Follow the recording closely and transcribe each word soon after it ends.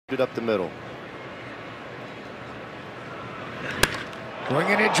up the middle.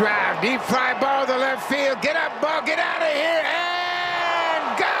 Winging a drive, deep fly ball to left field. Get up, ball, get out of here,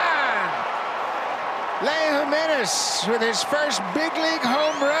 and gone. Leo Jiménez with his first big league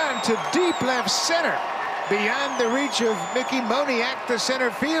home run to deep left center, beyond the reach of Mickey Moniak, the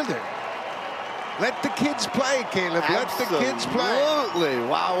center fielder. Let the kids play, Caleb. Let the kids play. Absolutely.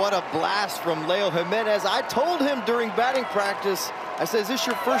 Wow, what a blast from Leo Jiménez. I told him during batting practice, I said, is this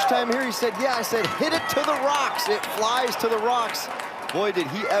your first time here? He said, yeah. I said, hit it to the rocks. It flies to the rocks. Boy, did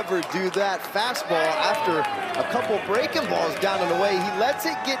he ever do that. Fastball after a couple breaking balls down and away. He lets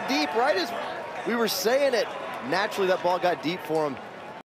it get deep right as we were saying it. Naturally, that ball got deep for him.